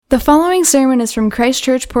The following sermon is from Christ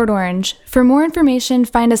Church, Port Orange. For more information,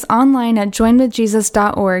 find us online at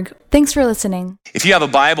joinwithjesus.org. Thanks for listening. If you have a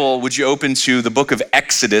Bible, would you open to the book of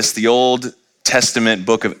Exodus, the Old Testament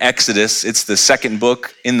book of Exodus? It's the second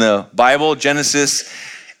book in the Bible, Genesis,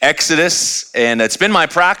 Exodus. And it's been my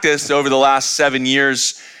practice over the last 7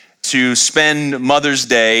 years to spend Mother's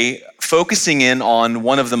Day focusing in on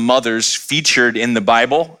one of the mothers featured in the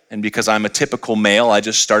Bible. And because I'm a typical male, I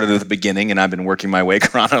just started at the beginning and I've been working my way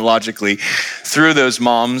chronologically through those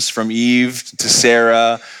moms, from Eve to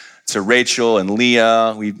Sarah to Rachel and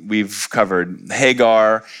Leah. We've covered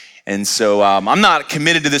Hagar. And so I'm not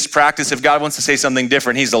committed to this practice. If God wants to say something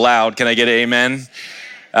different, he's allowed. Can I get an amen?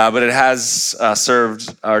 But it has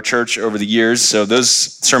served our church over the years. So those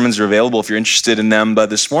sermons are available if you're interested in them. But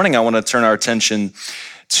this morning, I want to turn our attention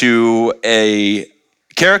to a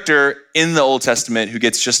character in the Old Testament who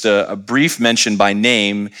gets just a brief mention by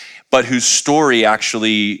name, but whose story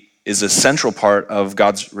actually is a central part of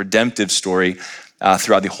God's redemptive story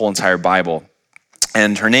throughout the whole entire Bible.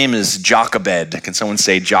 And her name is Jochebed. Can someone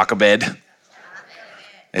say Jochebed?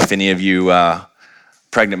 If any of you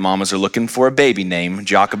pregnant mamas are looking for a baby name,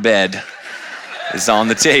 Jochebed is on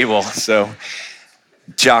the table. So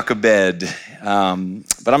Jochebed.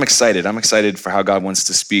 But I'm excited. I'm excited for how God wants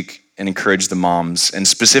to speak and encourage the moms. And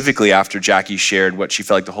specifically after Jackie shared what she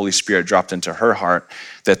felt like the Holy Spirit dropped into her heart,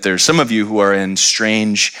 that there's some of you who are in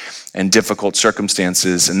strange and difficult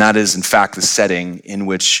circumstances. And that is in fact the setting in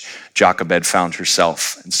which Jochebed found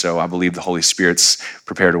herself. And so I believe the Holy Spirit's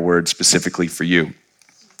prepared a word specifically for you.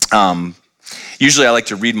 Usually I like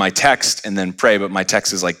to read my text and then pray, but my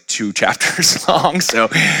text is like 2 chapters long, so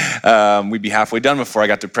we'd be halfway done before I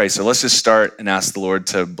got to pray. So let's just start and ask the Lord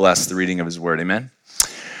to bless the reading of his word, amen?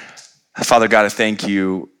 Father God, I thank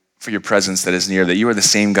you for your presence that is near, that you are the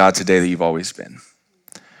same God today that you've always been.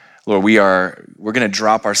 Lord, we're going to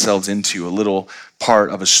drop ourselves into a little part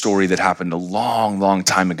of a story that happened a long, long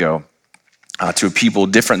time ago. To a people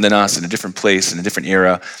different than us, in a different place, in a different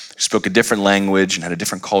era, who spoke a different language and had a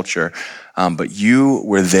different culture. But you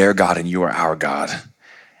were their God and you are our God.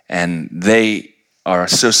 And they are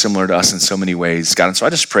so similar to us in so many ways, God. And so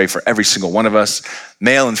I just pray for every single one of us,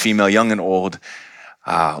 male and female, young and old,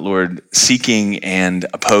 Lord, seeking and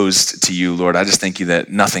opposed to you, Lord. I just thank you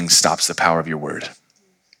that nothing stops the power of your word.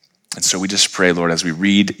 And so we just pray, Lord, as we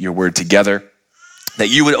read your word together, that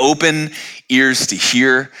you would open ears to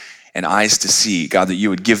hear and eyes to see, God, that you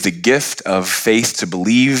would give the gift of faith to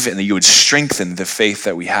believe, and that you would strengthen the faith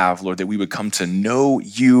that we have, Lord, that we would come to know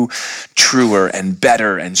you truer and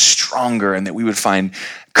better and stronger, and that we would find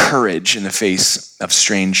courage in the face of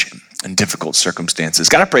strange and difficult circumstances.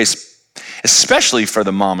 God, I pray especially for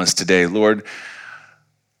the mamas today, Lord.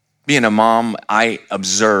 Being a mom, I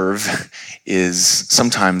observe, is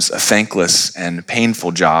sometimes a thankless and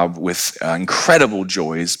painful job with incredible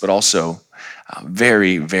joys, but also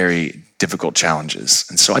very, very difficult challenges.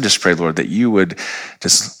 And so I just pray, Lord, that you would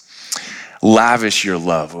just lavish your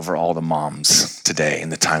love over all the moms today in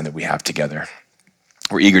the time that we have together.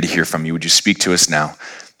 We're eager to hear from you. Would you speak to us now?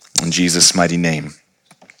 In Jesus' mighty name.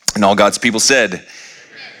 And all God's people said,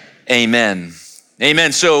 amen.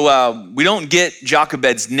 Amen. So we don't get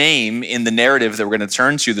Jochebed's name in the narrative that we're going to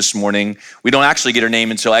turn to this morning. We don't actually get her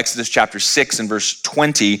name until Exodus chapter 6 and verse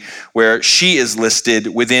 20, where she is listed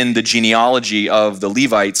within the genealogy of the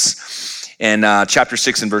Levites. And chapter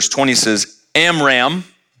 6 and verse 20 says, Amram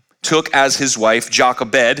took as his wife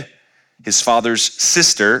Jochebed, his father's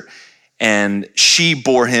sister, and she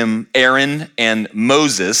bore him Aaron and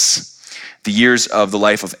Moses. The years of the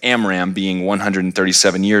life of Amram being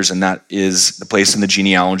 137 years, and that is the place in the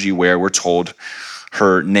genealogy where we're told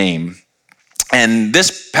her name. And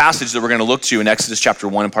this passage that we're going to look to in Exodus chapter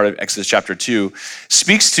 1 and part of Exodus chapter 2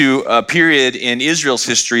 speaks to a period in Israel's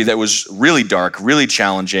history that was really dark, really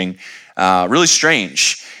challenging, really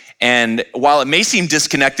strange. And while it may seem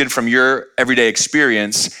disconnected from your everyday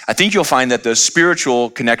experience, I think you'll find that the spiritual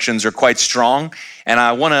connections are quite strong. And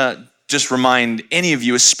I want to just remind any of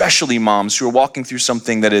you, especially moms, who are walking through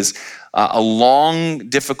something that is a long,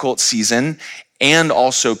 difficult season and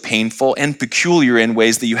also painful and peculiar in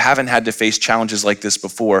ways that you haven't had to face challenges like this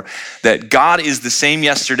before, that God is the same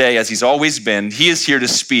yesterday as he's always been. He is here to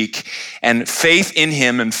speak, and faith in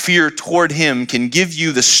him and fear toward him can give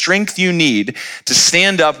you the strength you need to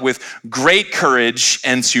stand up with great courage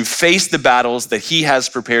and to face the battles that he has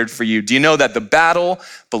prepared for you. Do you know that the battle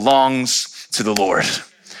belongs to the Lord?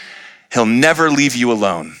 He'll never leave you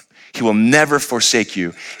alone. He will never forsake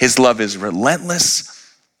you. His love is relentless.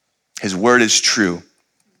 His word is true.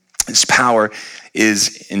 His power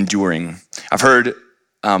is enduring. I've heard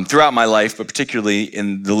throughout my life, but particularly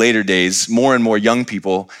in the later days, more and more young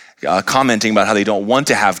people commenting about how they don't want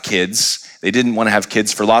to have kids. They didn't want to have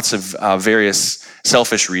kids for lots of various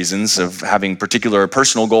selfish reasons of having particular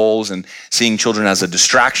personal goals and seeing children as a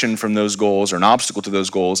distraction from those goals or an obstacle to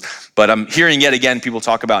those goals. But I'm hearing yet again people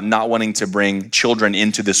talk about not wanting to bring children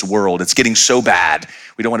into this world. It's getting so bad.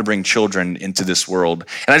 We don't want to bring children into this world.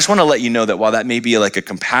 And I just want to let you know that while that may be like a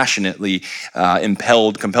compassionately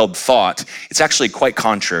compelled thought, it's actually quite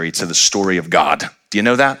contrary to the story of God. Do you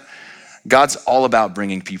know that? God's all about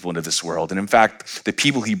bringing people into this world. And in fact, the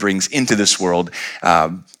people he brings into this world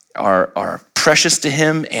are precious to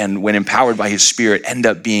him, and when empowered by his Spirit, end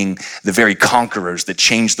up being the very conquerors that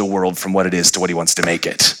change the world from what it is to what he wants to make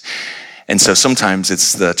it. And so sometimes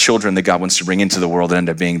it's the children that God wants to bring into the world that end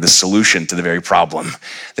up being the solution to the very problem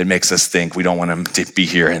that makes us think we don't want them to be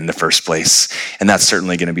here in the first place. And that's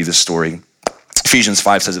certainly going to be the story. Ephesians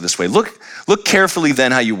 5 says it this way: Look carefully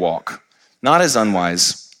then how you walk, not as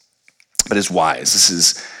unwise, but as wise. This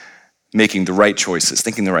is making the right choices,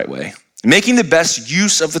 thinking the right way, making the best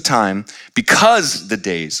use of the time, because the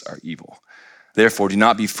days are evil. Therefore, do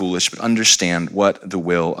not be foolish, but understand what the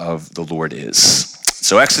will of the Lord is.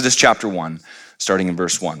 So Exodus chapter 1, starting in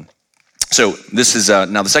verse 1. So this is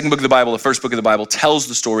now the second book of the Bible. The first book of the Bible tells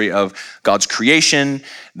the story of God's creation,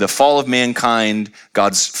 the fall of mankind,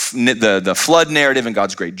 the flood narrative and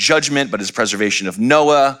God's great judgment, but his preservation of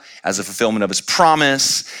Noah as a fulfillment of his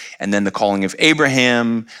promise, and then the calling of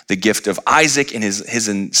Abraham, the gift of Isaac in his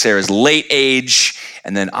and Sarah's late age,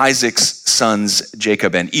 and then Isaac's sons,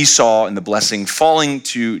 Jacob and Esau, and the blessing falling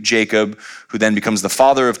to Jacob, who then becomes the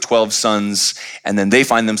father of 12 sons, and then they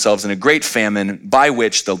find themselves in a great famine, by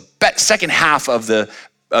which the second half of the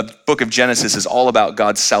book of Genesis is all about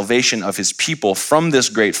God's salvation of his people from this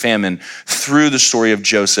great famine through the story of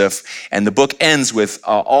Joseph. And the book ends with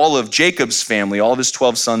all of Jacob's family, all of his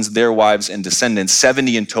 12 sons, their wives and descendants,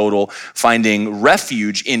 70 in total, finding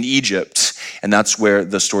refuge in Egypt. And that's where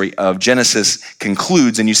the story of Genesis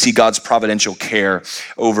concludes. And you see God's providential care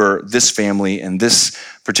over this family and this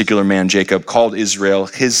particular man, Jacob, called Israel,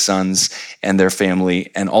 his sons and their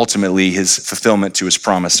family, and ultimately his fulfillment to his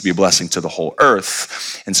promise to be a blessing to the whole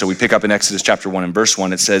earth. And so we pick up in Exodus chapter 1 and verse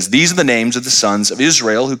 1. It says, "These are the names of the sons of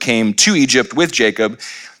Israel who came to Egypt with Jacob,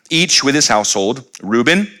 each with his household: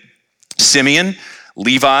 Reuben, Simeon,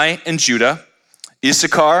 Levi, and Judah,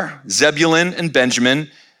 Issachar, Zebulun, and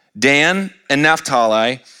Benjamin, Dan and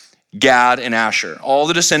Naphtali, Gad and Asher." All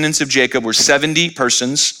the descendants of Jacob were 70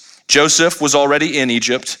 persons. Joseph was already in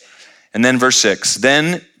Egypt. And then verse 6,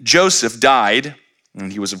 "Then Joseph died,"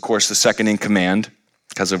 and he was, of course, the second in command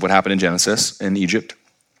because of what happened in Genesis in Egypt,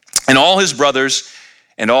 "and all his brothers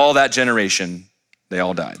and all that generation, they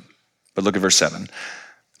all died." But look at verse 7.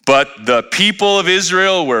 "But the people of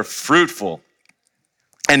Israel were fruitful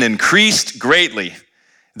and increased greatly.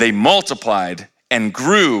 They multiplied and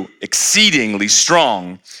grew exceedingly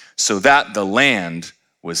strong, so that the land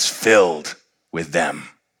was filled with them."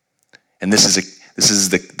 And this is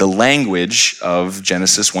the language of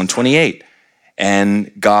Genesis 1:28.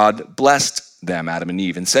 "And God blessed them," Adam and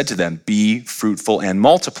Eve, "and said to them, be fruitful and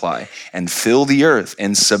multiply and fill the earth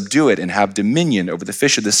and subdue it and have dominion over the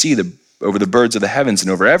fish of the sea, over the birds of the heavens,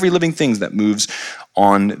 and over every living thing that moves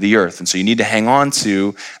on the earth." And so you need to hang on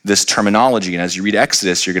to this terminology. And as you read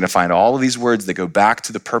Exodus, you're going to find all of these words that go back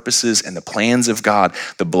to the purposes and the plans of God,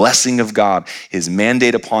 the blessing of God, his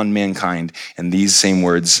mandate upon mankind. And these same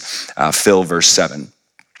words fill verse 7.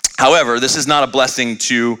 However, this is not a blessing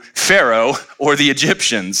to Pharaoh or the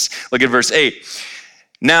Egyptians. Look at verse 8.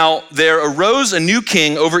 "Now there arose a new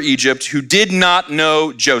king over Egypt who did not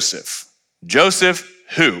know Joseph." Joseph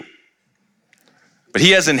who? But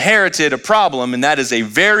he has inherited a problem, and that is a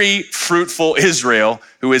very fruitful Israel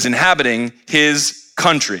who is inhabiting his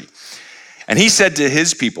country. "And he said to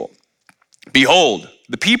his people, behold,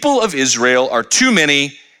 the people of Israel are too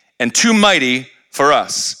many and too mighty for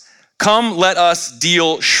us. Come, let us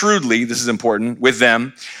deal shrewdly," this is important, "with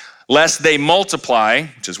them, lest they multiply,"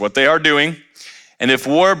 which is what they are doing, "and if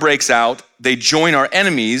war breaks out, they join our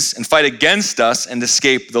enemies and fight against us and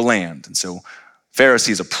escape the land." And so Pharaoh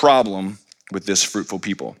sees a problem with this fruitful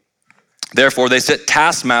people. "Therefore, they set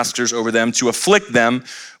taskmasters over them to afflict them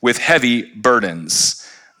with heavy burdens."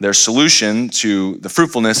 Their solution to the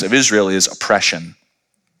fruitfulness of Israel is oppression.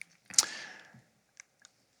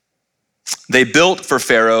 "They built for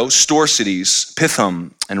Pharaoh store cities,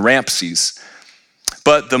 Pithom and Ramses.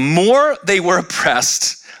 But the more they were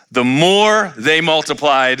oppressed, the more they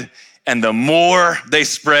multiplied, and the more they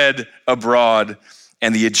spread abroad,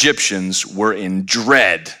 and the Egyptians were in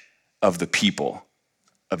dread of the people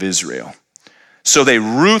of Israel." So they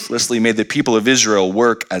ruthlessly made the people of Israel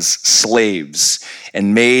work as slaves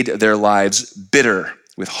and made their lives bitter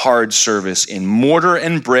with hard service in mortar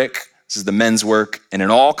and brick. This is the men's work, and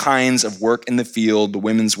in all kinds of work in the field, the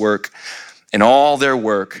women's work, in all their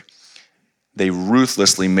work, they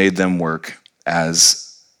ruthlessly made them work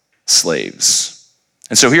as slaves.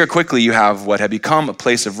 And so here quickly you have what had become a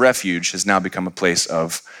place of refuge has now become a place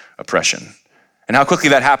of oppression. And how quickly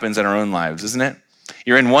that happens in our own lives, isn't it?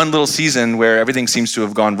 You're in one little season where everything seems to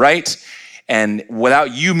have gone right, and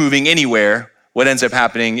without you moving anywhere, what ends up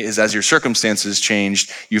happening is as your circumstances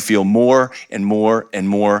changed, you feel more and more and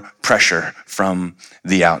more pressure from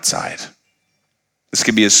the outside. This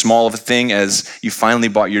could be as small of a thing as you finally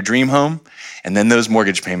bought your dream home, and then those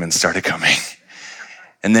mortgage payments started coming.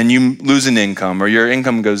 And then you lose an income, or your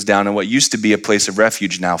income goes down, and what used to be a place of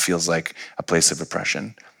refuge now feels like a place of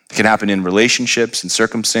oppression. It can happen in relationships and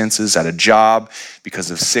circumstances, at a job,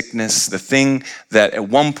 because of sickness. The thing that at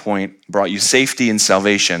one point brought you safety and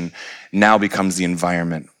salvation now becomes the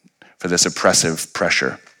environment for this oppressive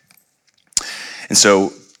pressure. And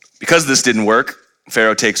so, because this didn't work,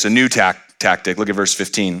 Pharaoh takes a new tactic. Look at verse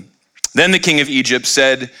 15. Then the king of Egypt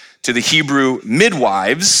said to the Hebrew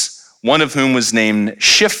midwives, one of whom was named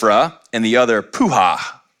Shiphrah and the other Puah,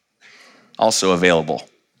 also available.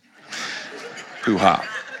 Puah.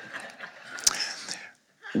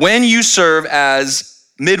 When you serve as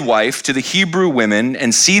midwife to the Hebrew women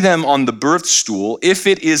and see them on the birth stool, if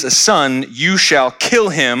it is a son, you shall kill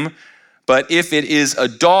him, but if it is a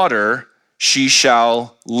daughter, she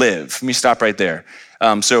shall live. Let me stop right there.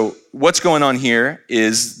 So what's going on here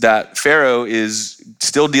is that Pharaoh is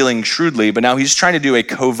still dealing shrewdly, but now he's trying to do a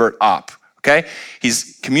covert op, okay?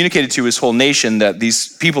 He's communicated to his whole nation that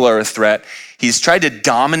these people are a threat. He's tried to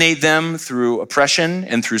dominate them through oppression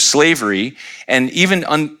and through slavery. And even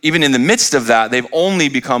in the midst of that, they've only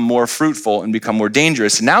become more fruitful and become more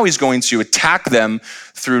dangerous. And now he's going to attack them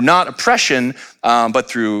through not oppression, but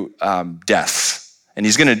through death. And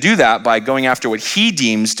he's going to do that by going after what he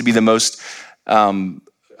deems to be the most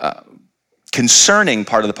concerning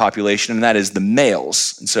part of the population, and that is the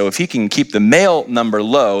males. And so if he can keep the male number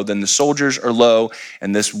low, then the soldiers are low,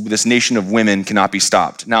 and this nation of women cannot be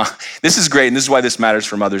stopped. Now, this is great, and this is why this matters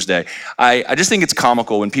for Mother's Day. I just think it's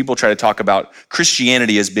comical when people try to talk about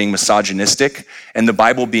Christianity as being misogynistic and the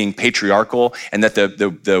Bible being patriarchal, and that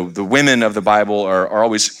the women of the Bible are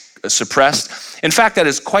always suppressed. In fact, that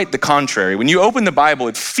is quite the contrary. When you open the Bible,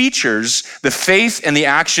 it features the faith and the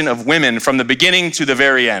action of women from the beginning to the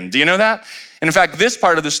very end. Do you know that? And in fact, this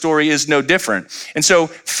part of the story is no different. And so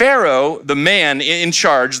Pharaoh, the man in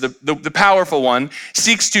charge, the powerful one,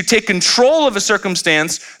 seeks to take control of a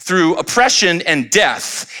circumstance through oppression and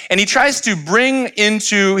death. And he tries to bring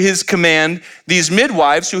into his command these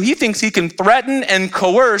midwives who he thinks he can threaten and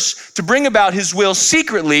coerce to bring about his will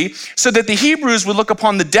secretly so that the Hebrews would look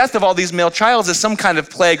upon the death of all these male child as some kind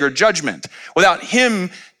of plague or judgment without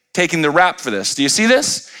him taking the rap for this. Do you see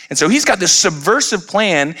this? And so he's got this subversive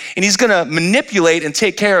plan, and he's going to manipulate and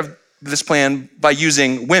take care of this plan by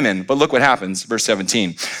using women. But look what happens, verse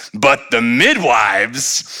 17. But the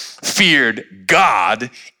midwives feared God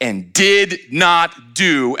and did not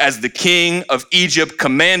do as the king of Egypt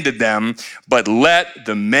commanded them, but let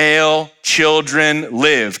the male children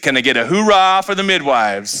live. Can I get a hoorah for the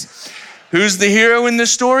midwives? Who's the hero in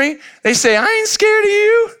this story? They say, I ain't scared of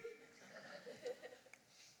you.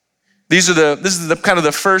 This is the kind of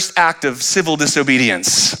the first act of civil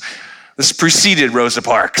disobedience. This preceded Rosa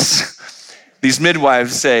Parks. These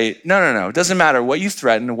midwives say, no, it doesn't matter what you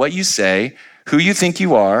threaten, what you say, who you think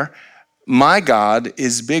you are. My God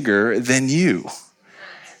is bigger than you.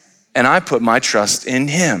 And I put my trust in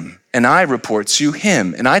him, and I report to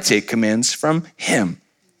him, and I take commands from him.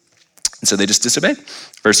 And so they just disobeyed.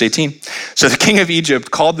 Verse 18. So the king of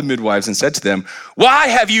Egypt called the midwives and said to them, why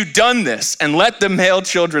have you done this? And let the male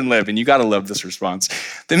children live. And you got to love this response.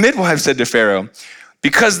 The midwives said to Pharaoh,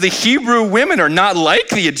 because the Hebrew women are not like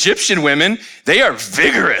the Egyptian women. They are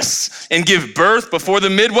vigorous and give birth before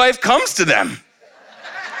the midwife comes to them.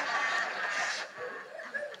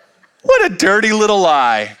 What a dirty little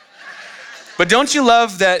lie. But don't you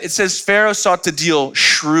love that it says Pharaoh sought to deal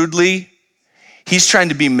shrewdly? He's trying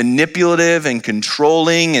to be manipulative and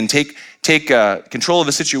controlling and take control of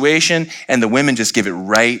the situation, and the women just give it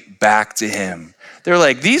right back to him. They're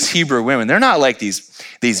like, these Hebrew women, they're not like these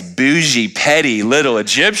bougie, petty little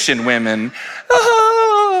Egyptian women.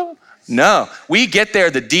 Oh. No, we get there,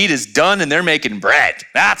 the deed is done, and they're making bread.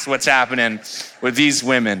 That's what's happening with these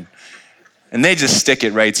women. And they just stick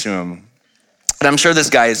it right to him. And I'm sure this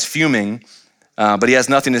guy is fuming, but he has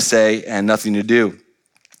nothing to say and nothing to do.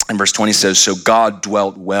 And verse 20 says, so God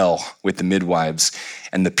dwelt well with the midwives,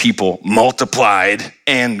 and the people multiplied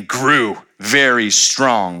and grew very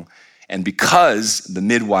strong. And because the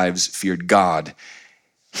midwives feared God,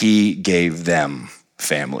 he gave them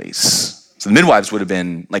families. So the midwives would have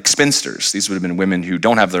been like spinsters. These would have been women who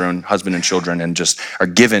don't have their own husband and children and just are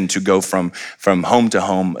given to go from home to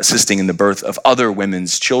home, assisting in the birth of other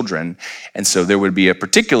women's children. And so there would be a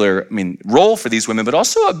particular, role for these women, but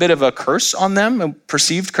also a bit of a curse on them, a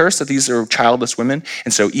perceived curse that these are childless women.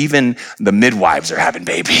 And so even the midwives are having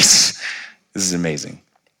babies. This is amazing.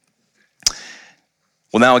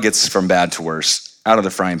 Well, now it gets from bad to worse, out of the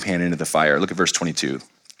frying pan into the fire. Look at verse 22.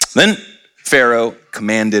 Then Pharaoh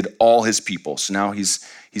commanded all his people. So now he's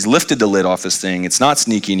lifted the lid off this thing. It's not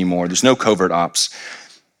sneaky anymore. There's no covert ops.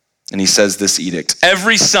 And he says this edict: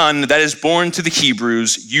 every son that is born to the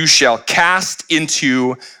Hebrews, you shall cast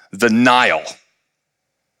into the Nile,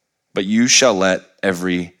 but you shall let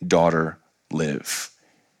every daughter live.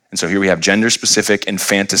 And so here we have gender-specific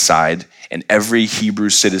infanticide, and every Hebrew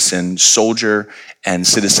citizen, soldier and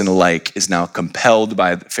citizen alike, is now compelled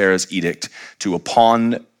by Pharaoh's edict to,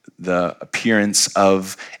 upon the appearance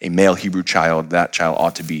of a male Hebrew child, that child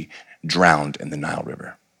ought to be drowned in the Nile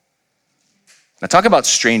River. Now talk about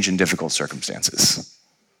strange and difficult circumstances.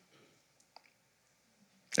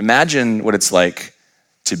 Imagine what it's like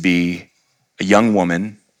to be a young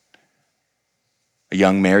woman, a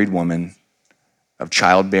young married woman of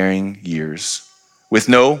childbearing years with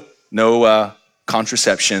no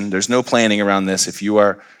contraception. There's no planning around this. If you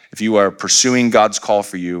are pursuing God's call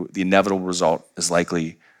for you, the inevitable result is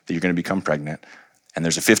likely that you're going to become pregnant. And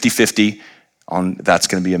there's a 50-50 on that's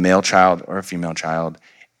going to be a male child or a female child.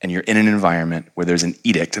 And you're in an environment where there's an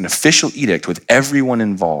edict, an official edict with everyone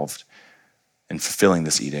involved in fulfilling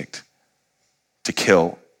this edict to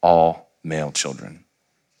kill all male children.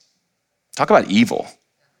 Talk about evil.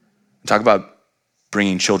 Talk about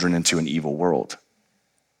bringing children into an evil world.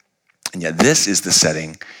 And yet this is the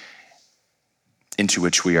setting into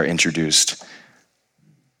which we are introduced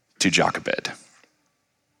to Jochebed.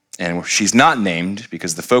 And she's not named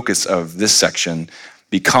because the focus of this section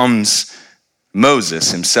becomes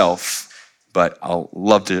Moses himself, but I'll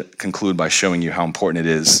love to conclude by showing you how important it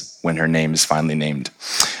is when her name is finally named.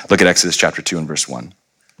 Look at Exodus chapter 2 and verse 1.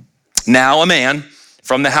 Now a man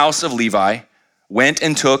from the house of Levi went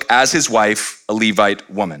and took as his wife a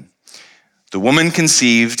Levite woman. The woman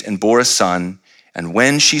conceived and bore a son, and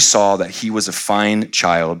when she saw that he was a fine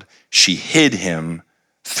child, she hid him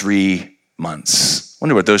 3 months.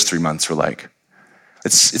 Wonder what those 3 months were like.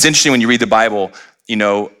 It's interesting when you read the Bible,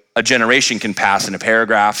 a generation can pass in a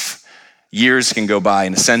paragraph, years can go by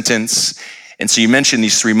in a sentence. And so you mentioned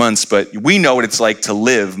these 3 months, but we know what it's like to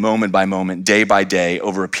live moment by moment, day by day,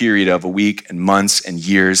 over a period of a week and months and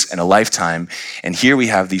years and a lifetime. And here we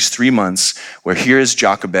have these 3 months where here is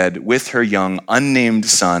Jochebed with her young unnamed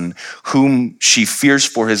son, whom she fears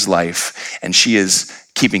for his life. And she is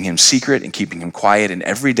keeping him secret and keeping him quiet, and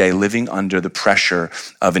every day living under the pressure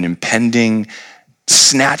of an impending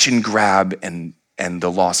snatch and grab and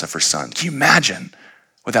the loss of her son. Can you imagine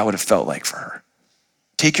what that would have felt like for her?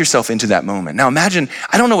 Take yourself into that moment. Now imagine,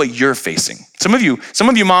 I don't know what you're facing. Some of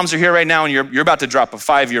you moms are here right now and you're about to drop a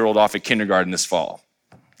 5-year-old off at kindergarten this fall.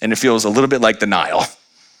 And it feels a little bit like the Nile.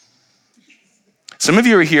 Some of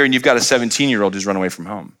you are here and you've got a 17-year-old who's run away from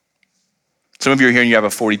home. Some of you are here and you have a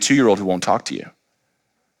 42-year-old who won't talk to you.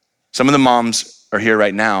 Some of the moms are here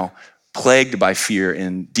right now plagued by fear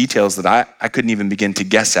in details that I couldn't even begin to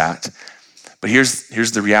guess at. But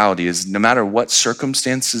here's the reality is no matter what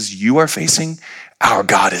circumstances you are facing, our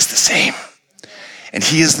God is the same. And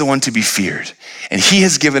he is the one to be feared. And he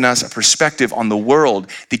has given us a perspective on the world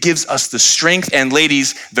that gives us the strength and,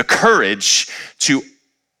 ladies, the courage to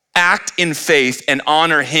act in faith and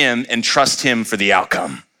honor him and trust him for the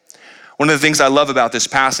outcome. One of the things I love about this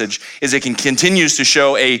passage is it continues to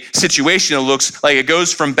show a situation that looks like it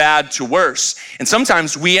goes from bad to worse. And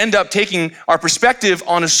sometimes we end up taking our perspective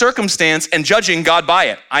on a circumstance and judging God by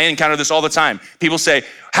it. I encounter this all the time. People say,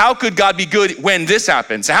 how could God be good when this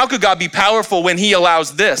happens? How could God be powerful when he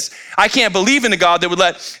allows this? I can't believe in a God that would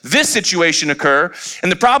let this situation occur.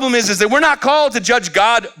 And the problem is that we're not called to judge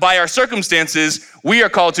God by our circumstances. We are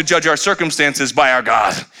called to judge our circumstances by our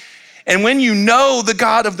God. And when you know the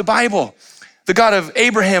God of the Bible, the God of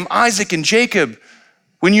Abraham, Isaac, and Jacob,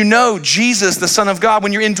 when you know Jesus, the Son of God,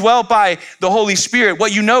 when you're indwelt by the Holy Spirit,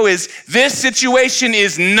 what you know is this situation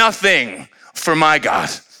is nothing for my God.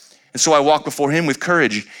 And so I walk before him with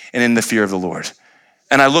courage and in the fear of the Lord.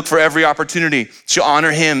 And I look for every opportunity to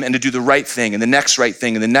honor him and to do the right thing and the next right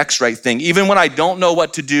thing and the next right thing. Even when I don't know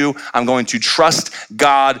what to do, I'm going to trust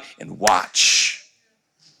God and watch.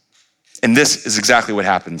 And this is exactly what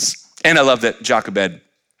happens. And I love that Jochebed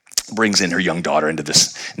brings in her young daughter into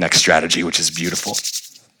this next strategy, which is beautiful.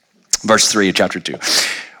 Verse 3 of chapter 2.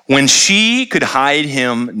 When she could hide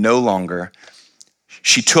him no longer,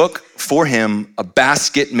 she took for him a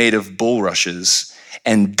basket made of bulrushes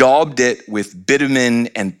and daubed it with bitumen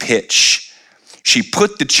and pitch. She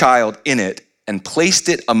put the child in it and placed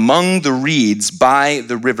it among the reeds by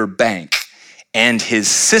the river bank. And his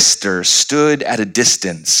sister stood at a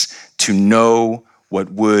distance to know what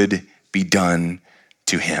would be done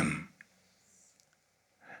to him.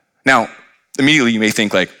 Now, immediately you may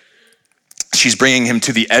think like, she's bringing him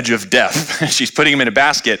to the edge of death. She's putting him in a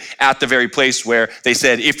basket at the very place where they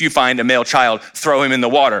said, if you find a male child, throw him in the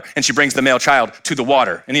water. And she brings the male child to the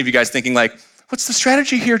water. Any of you guys thinking like, what's the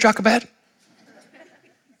strategy here, Jochebed?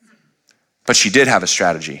 But she did have a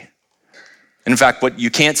strategy. In fact, what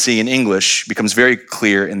you can't see in English becomes very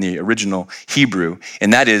clear in the original Hebrew,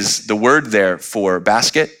 and that is the word there for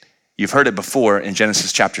basket. You've heard it before in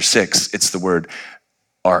Genesis chapter 6. It's the word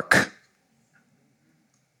ark.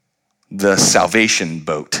 The salvation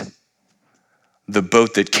boat. The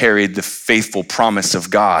boat that carried the faithful promise of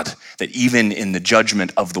God, that even in the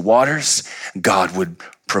judgment of the waters, God would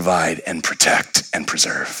provide and protect and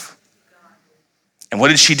preserve. And what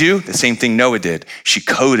did she do? The same thing Noah did. She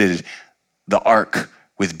coated the ark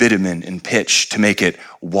with bitumen and pitch to make it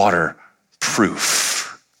waterproof.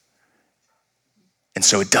 And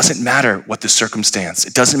so it doesn't matter what the circumstance.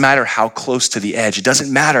 It doesn't matter how close to the edge. It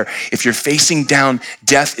doesn't matter if you're facing down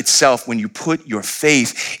death itself. When you put your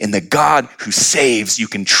faith in the God who saves, you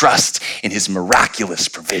can trust in his miraculous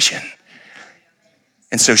provision.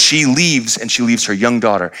 And so she leaves, and she leaves her young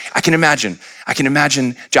daughter. I can imagine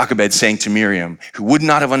Jochebed saying to Miriam, who would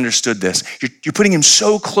not have understood this, you're putting him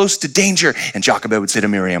so close to danger. And Jochebed would say to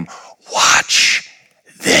Miriam, watch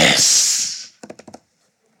this.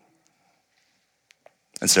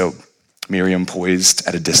 And so Miriam, poised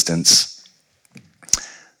at a distance,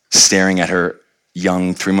 staring at her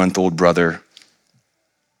young 3-month-old brother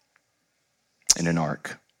in an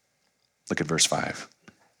ark. Look at verse 5.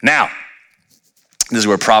 Now, this is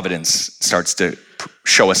where providence starts to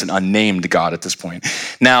show us an unnamed God at this point.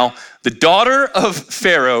 Now, the daughter of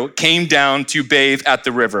Pharaoh came down to bathe at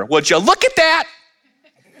the river. Would you look at that?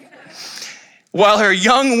 While her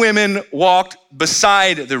young women walked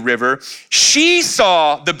beside the river, she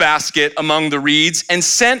saw the basket among the reeds and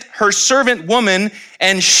sent her servant woman,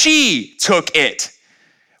 and she took it.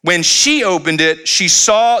 When she opened it, she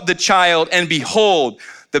saw the child, and behold,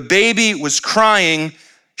 the baby was crying.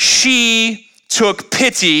 She took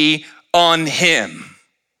pity on him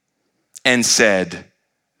and said,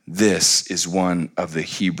 this is one of the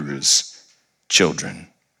Hebrews' children.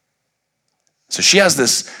 So she has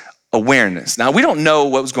this awareness. Now, we don't know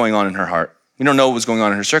what was going on in her heart. We don't know what was going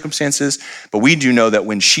on in her circumstances, but we do know that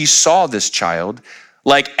when she saw this child,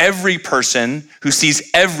 like every person who sees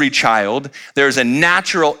every child, there's a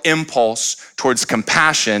natural impulse towards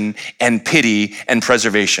compassion and pity and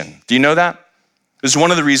preservation. Do you know that? This is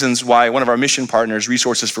one of the reasons why one of our mission partners,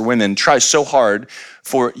 Resources for Women, tries so hard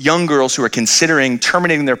for young girls who are considering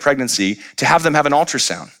terminating their pregnancy to have them have an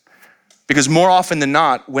ultrasound. Because more often than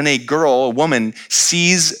not, when a girl, a woman,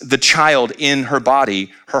 sees the child in her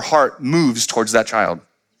body, her heart moves towards that child.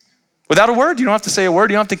 Without a word, you don't have to say a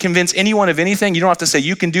word. You don't have to convince anyone of anything. You don't have to say,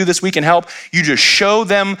 you can do this, we can help. You just show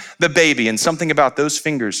them the baby, and something about those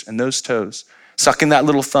fingers and those toes, sucking that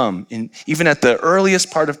little thumb, even at the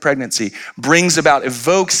earliest part of pregnancy,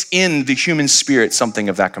 evokes in the human spirit something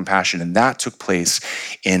of that compassion. And that took place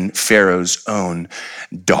in Pharaoh's own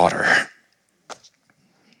daughter.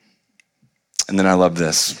 And then I love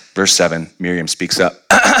this. Verse 7, Miriam speaks up.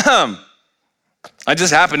 I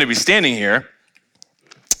just happened to be standing here.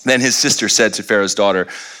 Then his sister said to Pharaoh's daughter,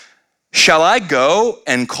 shall I go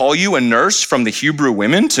and call you a nurse from the Hebrew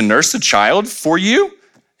women to nurse the child for you?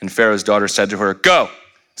 And Pharaoh's daughter said to her, go.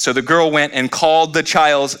 So the girl went and called the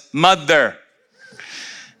child's mother.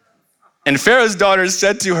 And Pharaoh's daughter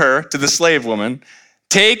said to her, to the slave woman,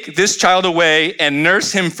 take this child away and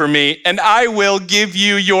nurse him for me, and I will give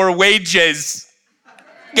you your wages.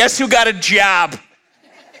 Guess who got a job?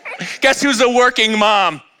 Guess who's a working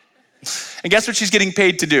mom? And guess what she's getting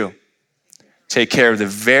paid to do? Take care of the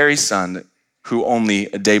very son who only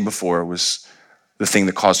a day before was the thing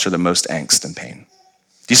that caused her the most angst and pain.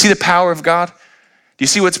 Do you see the power of God? Do you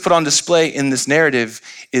see what's put on display in this narrative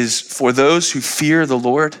is for those who fear the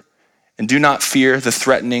Lord and do not fear the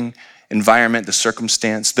threatening environment, the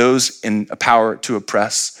circumstance, those in a power to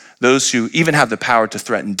oppress, those who even have the power to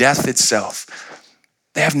threaten death itself,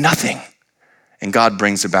 they have nothing. And God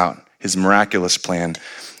brings about his miraculous plan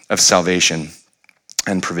of salvation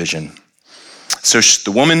and provision. So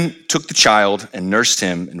the woman took the child and nursed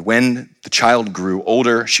him, and when the child grew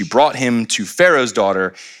older, she brought him to Pharaoh's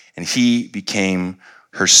daughter, and he became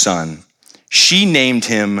her son. She named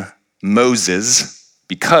him Moses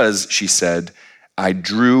because, she said, I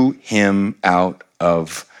drew him out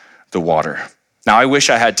of the water. Now, I wish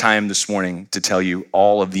I had time this morning to tell you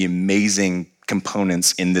all of the amazing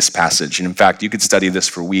components in this passage. And in fact, you could study this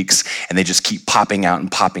for weeks and they just keep popping out and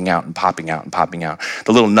popping out and popping out and popping out.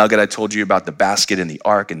 The little nugget I told you about the basket and the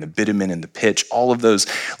ark and the bitumen and the pitch, all of those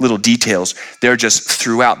little details, they're just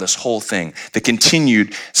throughout this whole thing. The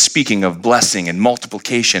continued speaking of blessing and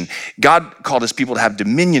multiplication. God called his people to have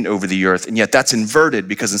dominion over the earth, and yet that's inverted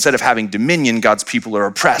because instead of having dominion, God's people are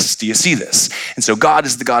oppressed. Do you see this? And so God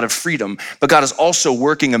is the God of freedom, but God is also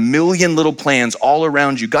working a million little plans all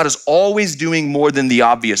around you. God is always doing more than the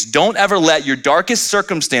obvious. Don't ever let your darkest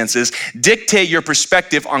circumstances dictate your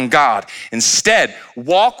perspective on God. Instead,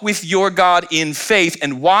 walk with your God in faith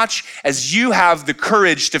and watch as you have the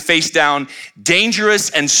courage to face down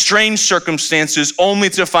dangerous and strange circumstances only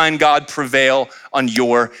to find God prevail on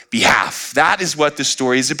your behalf. That is what this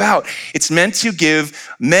story is about. It's meant to give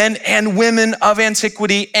men and women of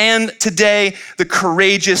antiquity and today the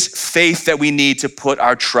courageous faith that we need to put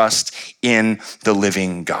our trust in the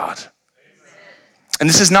living God. And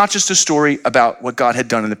this is not just a story about what God had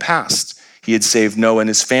done in the past. He had saved Noah and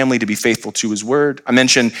his family to be faithful to his word. I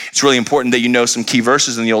mentioned it's really important that you know some key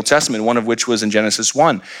verses in the Old Testament, one of which was in Genesis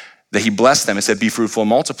 1, that he blessed them. It said, be fruitful and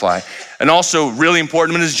multiply. And also really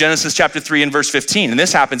important one is Genesis chapter 3 and verse 15. And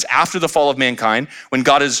this happens after the fall of mankind when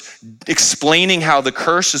God is explaining how the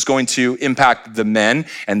curse is going to impact the men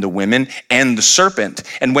and the women and the serpent.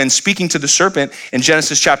 And when speaking to the serpent in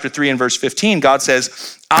Genesis chapter 3 and verse 15, God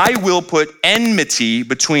says, I will put enmity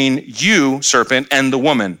between you, serpent, and the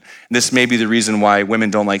woman. This may be the reason why women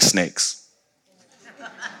don't like snakes.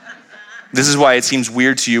 This is why it seems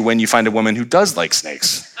weird to you when you find a woman who does like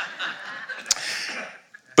snakes.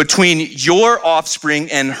 Between your offspring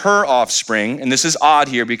and her offspring, and this is odd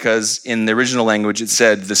here because in the original language it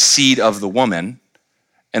said the seed of the woman,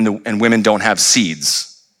 and women don't have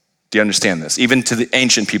seeds. Do you understand this? Even to the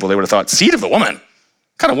ancient people, they would have thought, seed of the woman?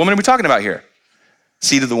 What kind of woman are we talking about here?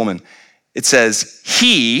 Seed of the woman. It says,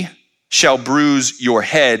 he shall bruise your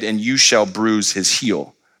head and you shall bruise his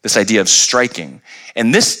heel. This idea of striking.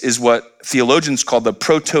 And this is what theologians call the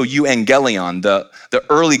proto-euangelion, the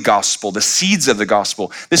early gospel, the seeds of the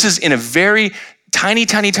gospel. This is in a very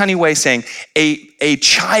tiny way saying a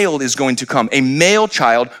child is going to come, a male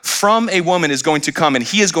child from a woman is going to come, and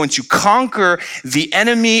he is going to conquer the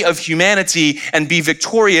enemy of humanity and be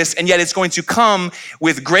victorious, and yet it's going to come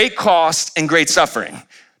with great cost and great suffering.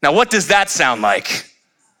 Now, what does that sound like?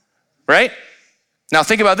 Right? Now,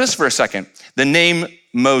 think about this for a second. The name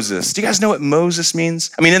Moses. Do you guys know what Moses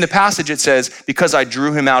means? I mean, in the passage it says, because I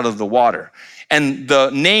drew him out of the water. And the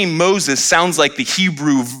name Moses sounds like the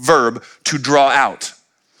Hebrew verb to draw out.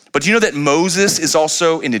 But do you know that Moses is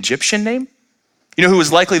also an Egyptian name? You know who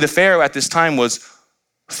was likely the Pharaoh at this time was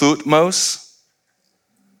Thutmose,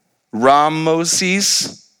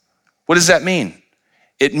 Ramoses. What does that mean?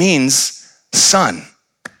 It means son.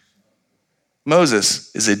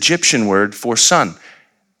 Moses is an Egyptian word for son.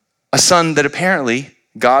 A son that apparently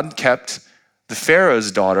God kept the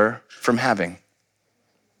Pharaoh's daughter from having.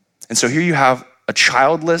 And so here you have a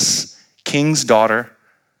childless king's daughter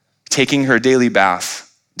taking her daily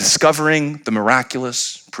bath, discovering the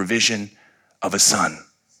miraculous provision of a son.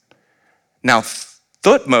 Now,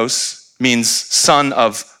 Thutmose means son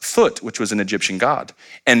of Thut, which was an Egyptian god.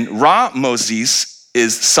 And Ramoses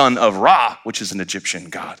is son of Ra, which is an Egyptian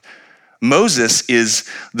god. Moses is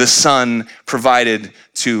the son provided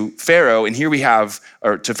to Pharaoh, and here we have,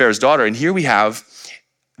 or to Pharaoh's daughter, and here we have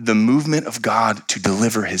the movement of God to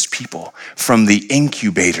deliver his people from the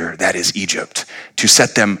incubator that is Egypt, to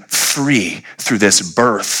set them free through this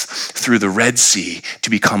birth, through the Red Sea,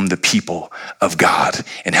 to become the people of God.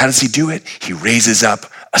 And how does he do it? He raises up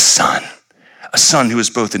a son who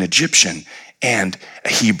is both an Egyptian and a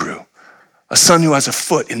Hebrew. A son who has a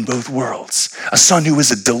foot in both worlds. A son who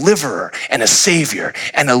is a deliverer and a savior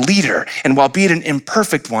and a leader. And while be it an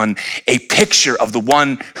imperfect one, a picture of the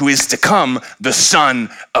one who is to come, the Son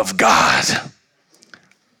of God.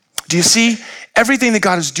 Do you see? Everything that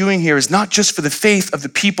God is doing here is not just for the faith of the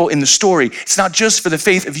people in the story. It's not just for the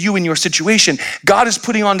faith of you in your situation. God is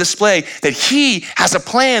putting on display that he has a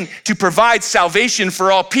plan to provide salvation for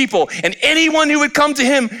all people. And anyone who would come to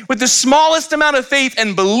him with the smallest amount of faith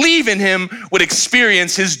and believe in him would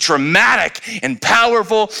experience his dramatic and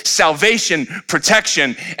powerful salvation,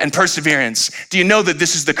 protection, and perseverance. Do you know that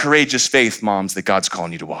this is the courageous faith, moms, that God's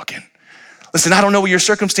calling you to walk in? Listen, I don't know what your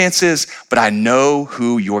circumstance is, but I know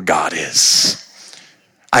who your God is.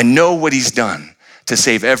 I know what he's done to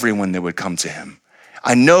save everyone that would come to him.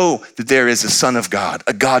 I know that there is a Son of God,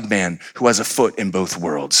 a God-man who has a foot in both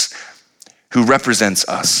worlds, who represents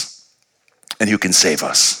us and who can save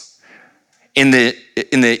us. In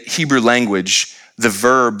the Hebrew language, the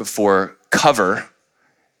verb for cover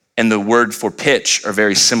and the word for pitch are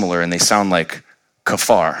very similar, and they sound like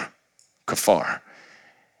kafar.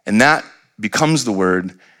 And that becomes the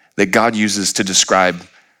word that God uses to describe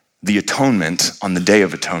the atonement on the Day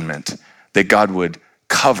of Atonement, that God would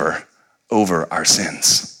cover over our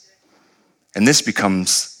sins. And this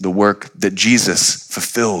becomes the work that Jesus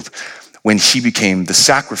fulfilled when he became the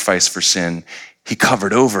sacrifice for sin. He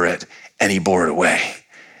covered over it and he bore it away.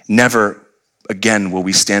 Never again will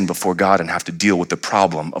we stand before God and have to deal with the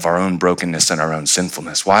problem of our own brokenness and our own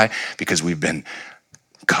sinfulness. Why? Because we've been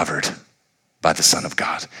covered by the Son of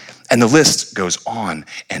God. And the list goes on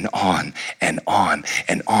and on and on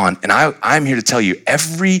and on. And I'm here to tell you,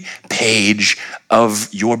 every page of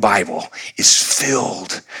your Bible is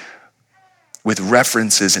filled with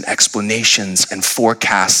references and explanations and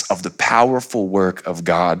forecasts of the powerful work of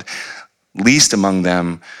God, least among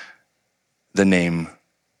them the name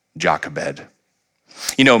Jochebed.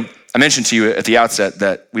 You know, I mentioned to you at the outset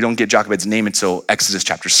that we don't get Jochebed's name until Exodus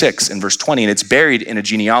chapter 6 and verse 20, and it's buried in a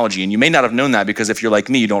genealogy. And you may not have known that because if you're like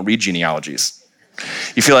me, you don't read genealogies.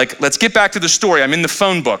 You feel like, let's get back to the story. I'm in the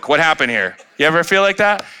phone book. What happened here? You ever feel like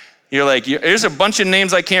that? You're like, there's a bunch of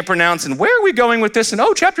names I can't pronounce, and where are we going with this? And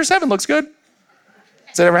chapter 7 looks good.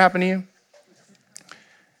 Has that ever happened to you?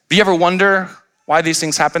 Do you ever wonder why these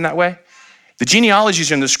things happen that way? The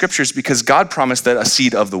genealogies are in the scriptures because God promised that a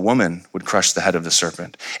seed of the woman would crush the head of the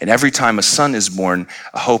serpent. And every time a son is born,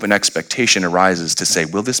 a hope and expectation arises to say,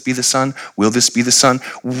 will this be the son? Will this be the son?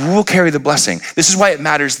 We'll carry the blessing. This is why it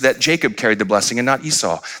matters that Jacob carried the blessing and not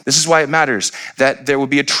Esau. This is why it matters that there will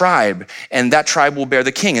be a tribe, and that tribe will bear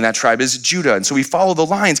the king, and that tribe is Judah. And so we follow the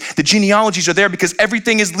lines. The genealogies are there because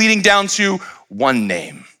everything is leading down to one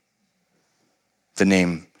name, the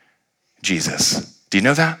name Jesus. Do you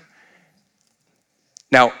know that?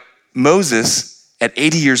 Now, Moses, at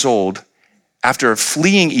 80 years old, after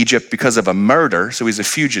fleeing Egypt because of a murder, so he's a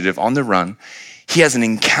fugitive on the run, he has an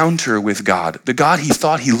encounter with God, the God he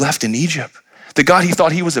thought he left in Egypt, the God he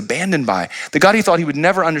thought he was abandoned by, the God he thought he would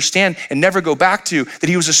never understand and never go back to, that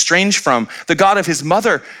he was estranged from, the God of his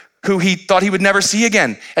mother, who he thought he would never see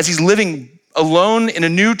again, as he's living alone in a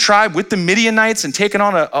new tribe with the Midianites and taking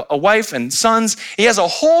on a wife and sons. He has a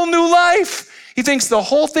whole new life. He thinks the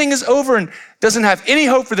whole thing is over and doesn't have any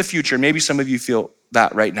hope for the future. Maybe some of you feel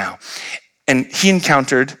that right now. And he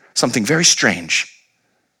encountered something very strange.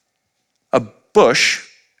 A bush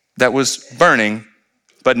that was burning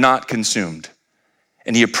but not consumed.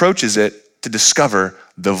 And he approaches it to discover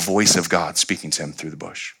the voice of God speaking to him through the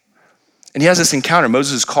bush. And he has this encounter.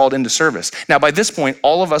 Moses is called into service. Now, by this point,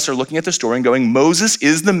 all of us are looking at the story and going, Moses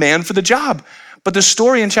is the man for the job. But the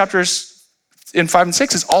story in chapters in 5 and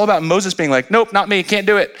 6 is all about Moses being like, nope, not me, can't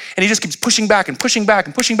do it. And he just keeps pushing back and pushing back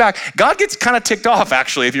and pushing back. God gets kind of ticked off,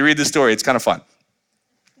 actually, if you read the story. It's kind of fun.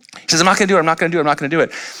 He says, I'm not gonna do it, I'm not gonna do it, I'm not gonna do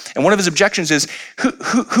it. And one of his objections is,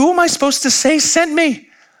 who am I supposed to say sent me?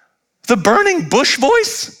 The burning bush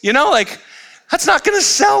voice? You know, like, that's not gonna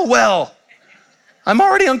sell well. I'm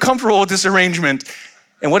already uncomfortable with this arrangement.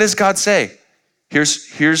 And what does God say?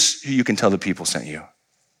 Here's who you can tell the people sent you.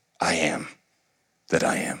 I am that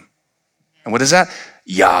I am. And what is that?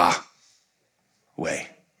 Yahweh,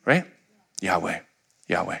 right? Yahweh.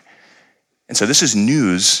 And so this is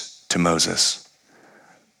news to Moses.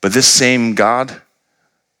 But this same God,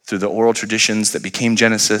 through the oral traditions that became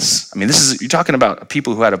Genesis, you're talking about a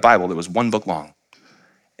people who had a Bible that was one book long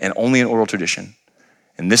and only an oral tradition.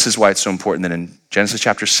 And this is why it's so important that in Genesis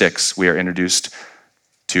chapter 6, we are introduced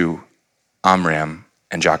to Amram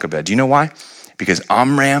and Jochebed. Do you know why? Because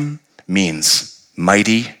Amram means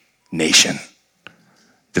mighty nation,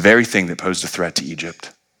 the very thing that posed a threat to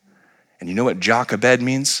Egypt. And you know what Jochebed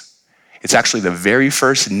means? It's actually the very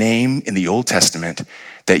first name in the Old Testament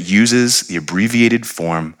that uses the abbreviated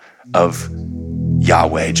form of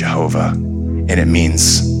Yahweh, Jehovah, and it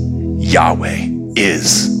means Yahweh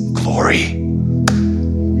is glory.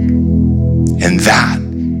 And that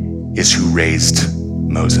is who raised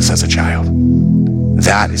Moses as a child.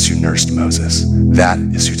 That is who nursed Moses. That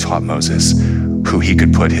is who taught Moses who he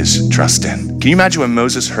could put his trust in. Can you imagine when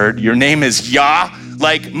Moses heard, your name is Yah,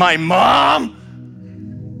 like my mom?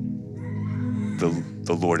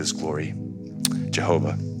 The Lord is glory.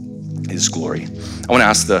 Jehovah is glory. I want to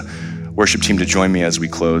ask the worship team to join me as we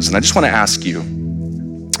close. And I just want to ask you,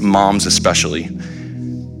 moms especially,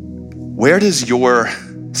 Where does your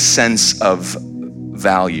sense of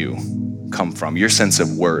value come from? Your sense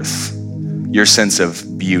of worth, your sense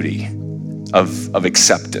of beauty, of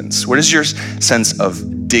acceptance? Where does your sense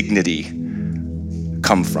of dignity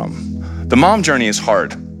come from? The mom journey is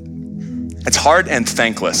hard. It's hard and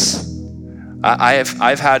thankless.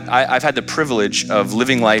 I've had the privilege of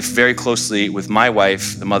living life very closely with my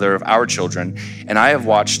wife, the mother of our children, and I have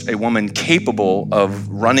watched a woman capable of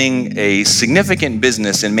running a significant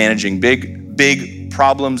business and managing big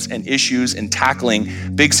problems and issues and tackling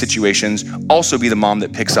big situations also be the mom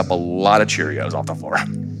that picks up a lot of Cheerios off the floor.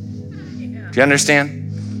 Do you understand?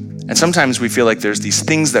 And sometimes we feel like there's these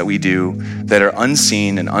things that we do that are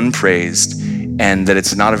unseen and unpraised, and that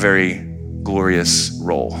it's not a very glorious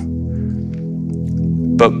role.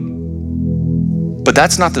 But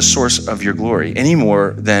that's not the source of your glory any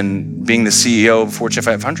more than being the CEO of a Fortune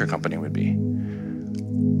 500 company would be.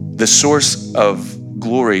 The source of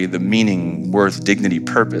glory, the meaning, worth, dignity,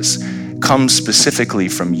 purpose, comes specifically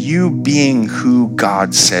from you being who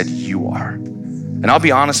God said you are. And I'll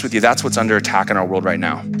be honest with you, that's what's under attack in our world right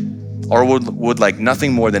now. Our world would like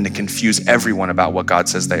nothing more than to confuse everyone about what God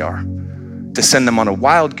says they are, to send them on a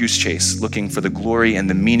wild goose chase looking for the glory and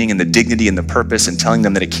the meaning and the dignity and the purpose, and telling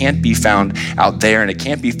them that it can't be found out there and it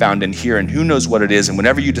can't be found in here, and who knows what it is, and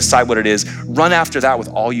whenever you decide what it is, run after that with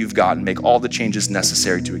all you've got and make all the changes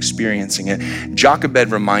necessary to experiencing it.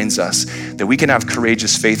 Jochebed reminds us that we can have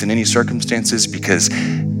courageous faith in any circumstances because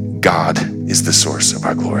God is the source of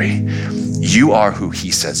our glory. You are who he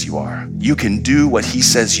says you are. You can do what he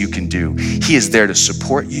says you can do. He is there to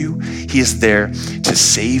support you. He is there to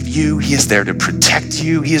save you. He is there to protect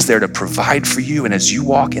you. He is there to provide for you. And as you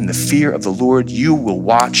walk in the fear of the Lord, you will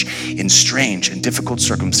watch in strange and difficult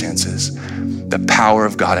circumstances the power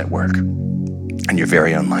of God at work in your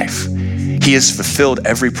very own life. He has fulfilled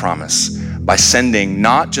every promise by sending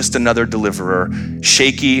not just another deliverer,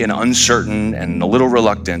 shaky and uncertain and a little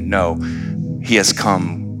reluctant. No, he has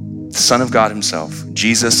come, the Son of God himself,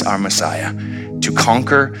 Jesus, our Messiah, to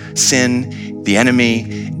conquer sin, the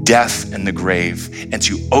enemy, death, and the grave, and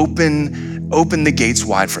to open the gates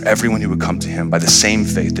wide for everyone who would come to him by the same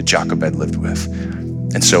faith that Jochebed lived with.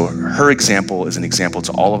 And so her example is an example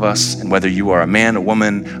to all of us. And whether you are a man, a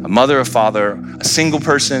woman, a mother, a father, a single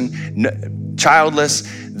person, childless,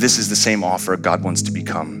 this is the same offer. God wants to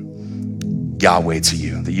become Yahweh to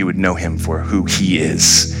you, that you would know him for who he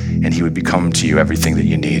is, and he would become to you everything that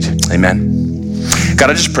you need. Amen.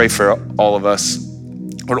 God, I just pray for all of us.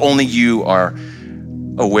 Lord, only you are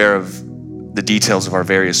aware of the details of our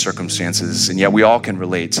various circumstances, and yet we all can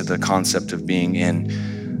relate to the concept of being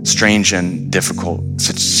in strange and difficult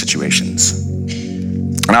situations.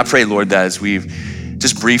 And I pray, Lord, that as we've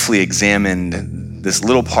just briefly examined this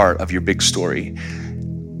little part of your big story,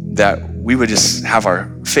 that we would just have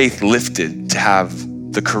our faith lifted to have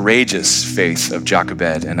the courageous faith of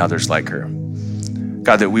Jochebed and others like her.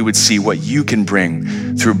 God, that we would see what you can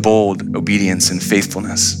bring through bold obedience and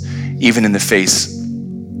faithfulness, even in the face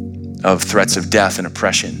of threats of death and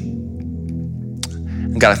oppression.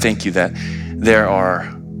 And God, I thank you that there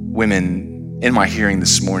are women in my hearing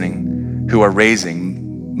this morning who are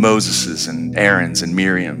raising Moseses and Aarons and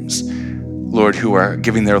Miriams, Lord, who are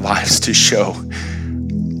giving their lives to show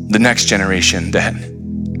the next generation that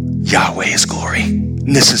Yahweh is glory.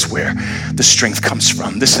 And this is where the strength comes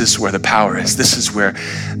from. This is where the power is. This is where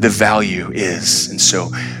the value is. And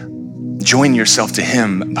so join yourself to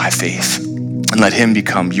him by faith and let him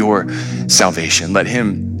become your salvation. Let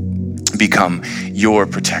him become your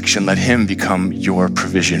protection. Let him become your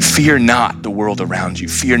provision. Fear not the world around you.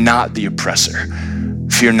 Fear not the oppressor.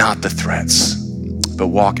 Fear not the threats, but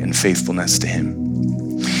walk in faithfulness to him.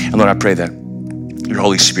 And Lord, I pray that your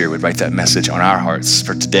Holy Spirit would write that message on our hearts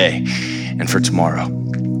for today and for tomorrow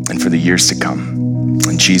and for the years to come.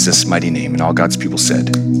 In Jesus' mighty name, and all God's people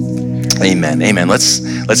said, amen. Amen. Let's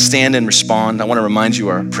stand and respond. I want to remind you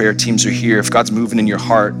our prayer teams are here. If God's moving in your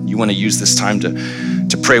heart, you want to use this time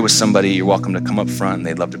to pray with somebody, you're welcome to come up front and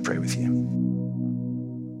they'd love to pray with you.